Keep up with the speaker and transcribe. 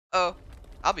Oh,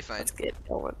 I'll be fine. Let's get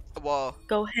going. Whoa.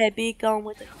 Go ahead, be going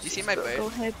with it. You see my bird? Go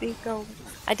ahead, be going.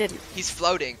 I didn't. He's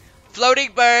floating.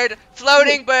 Floating bird!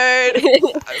 Floating bird!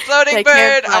 Floating They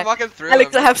bird! can't fly. I'm walking through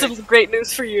Alex, him. I have some great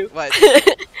news for you. What?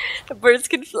 Birds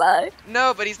can fly.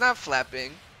 No, but he's not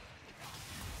flapping.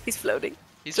 He's floating.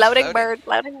 He's just Floating floating. bird,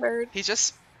 floating bird. He's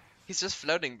just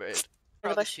floating bird. In For the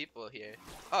all these bush. people here.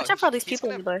 Oh, Watch out for all these he's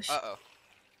people in the bush. Uh-oh.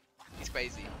 He's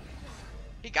crazy.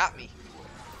 He got me.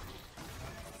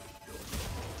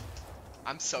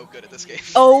 I'm so good at this game.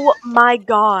 Oh my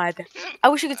god. I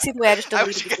wish you could see the way I just I deleted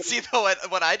wish you the could game. see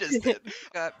what I just did.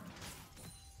 God,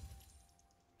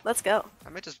 Let's go.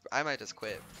 I might just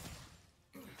quit.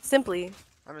 Simply.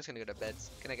 I'm just gonna go to bed.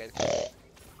 Good night, guys.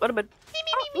 Go to bed.